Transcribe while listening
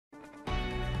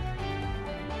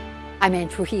I'm Ann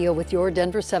Trujillo with your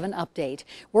Denver 7 update.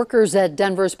 Workers at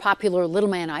Denver's popular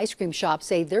Little Man ice cream shop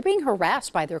say they're being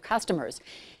harassed by their customers.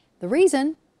 The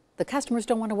reason? The customers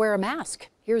don't want to wear a mask.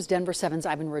 Here's Denver 7's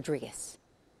Ivan Rodriguez.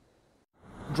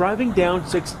 Driving down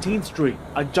 16th Street,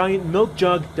 a giant milk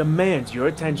jug demands your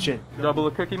attention. Double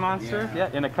a Cookie Monster, yeah,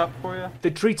 in a cup for you.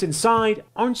 The treats inside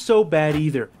aren't so bad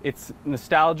either. It's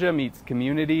nostalgia meets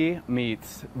community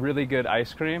meets really good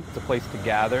ice cream. It's a place to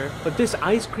gather. But this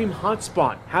ice cream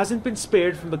hotspot hasn't been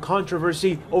spared from the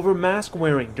controversy over mask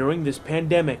wearing during this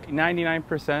pandemic.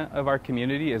 99% of our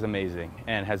community is amazing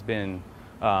and has been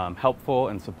helpful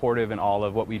and supportive in all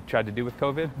of what we tried to do with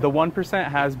COVID. The 1%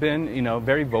 has been,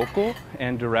 very vocal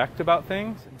and direct about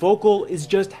things. Vocal is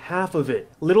just half of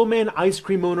it. Little Man ice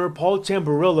cream owner Paul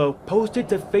Tamburillo posted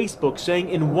to Facebook saying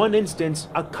in one instance,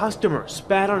 a customer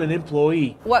spat on an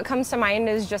employee. What comes to mind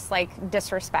is just like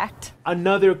disrespect.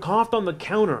 Another coughed on the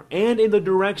counter and in the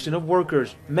direction of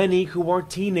workers, many who are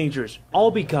teenagers,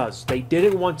 all because they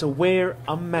didn't want to wear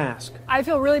a mask. I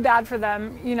feel really bad for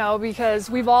them, because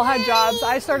we've all had jobs.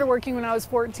 I started working when I was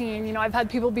 14. I've had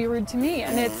people be rude to me,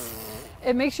 and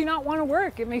it makes you not want to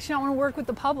work. It makes you not want to work with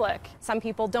the public. Some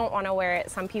people don't want to wear it,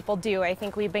 some people do. I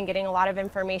think we've been getting a lot of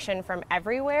information from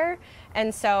everywhere,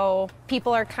 and so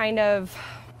people are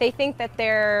they think that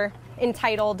they're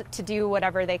entitled to do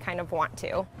whatever they kind of want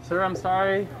to. Sir, I'm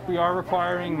sorry. We are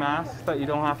requiring masks that you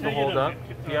don't have to hold up.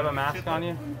 Do you have a mask on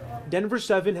you? Denver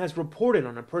 7 has reported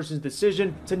on a person's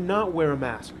decision to not wear a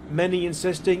mask, many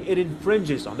insisting it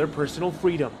infringes on their personal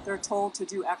freedom. They're told to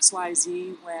do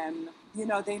XYZ when,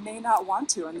 they may not want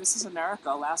to, and this is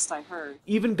America, last I heard.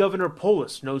 Even Governor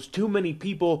Polis knows too many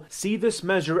people see this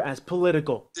measure as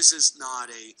political. This is not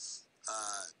a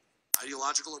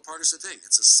ideological or partisan thing.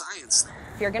 It's a science thing.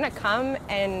 If you're gonna come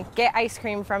and get ice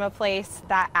cream from a place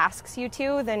that asks you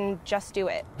to, then just do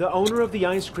it. The owner of the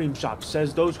ice cream shop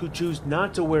says those who choose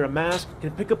not to wear a mask can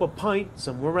pick up a pint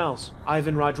somewhere else.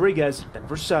 Ivan Rodriguez,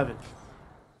 Denver 7.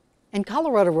 And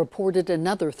Colorado reported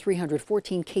another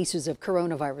 314 cases of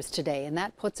coronavirus today, and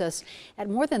that puts us at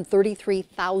more than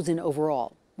 33,000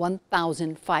 overall.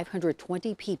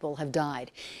 1,520 people have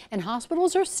died, and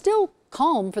hospitals are still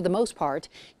calm for the most part.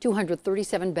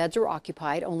 237 beds are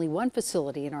occupied. Only one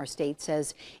facility in our state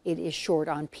says it is short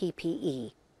on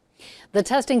PPE. The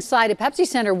testing site at Pepsi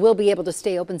Center will be able to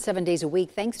stay open 7 days a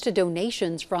week thanks to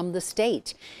donations from the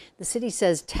state. The city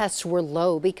says tests were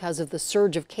low because of the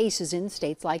surge of cases in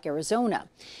states like Arizona.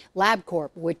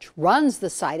 LabCorp, which runs the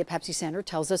site at Pepsi Center,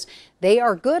 tells us they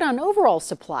are good on overall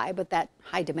supply, but that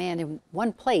high demand in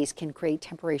one place can create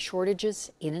temporary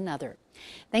shortages in another.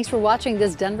 Thanks for watching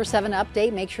this Denver 7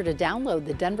 update. Make sure to download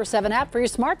the Denver 7 app for your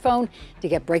smartphone to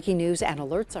get breaking news and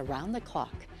alerts around the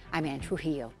clock. I'm Ann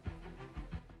Trujillo.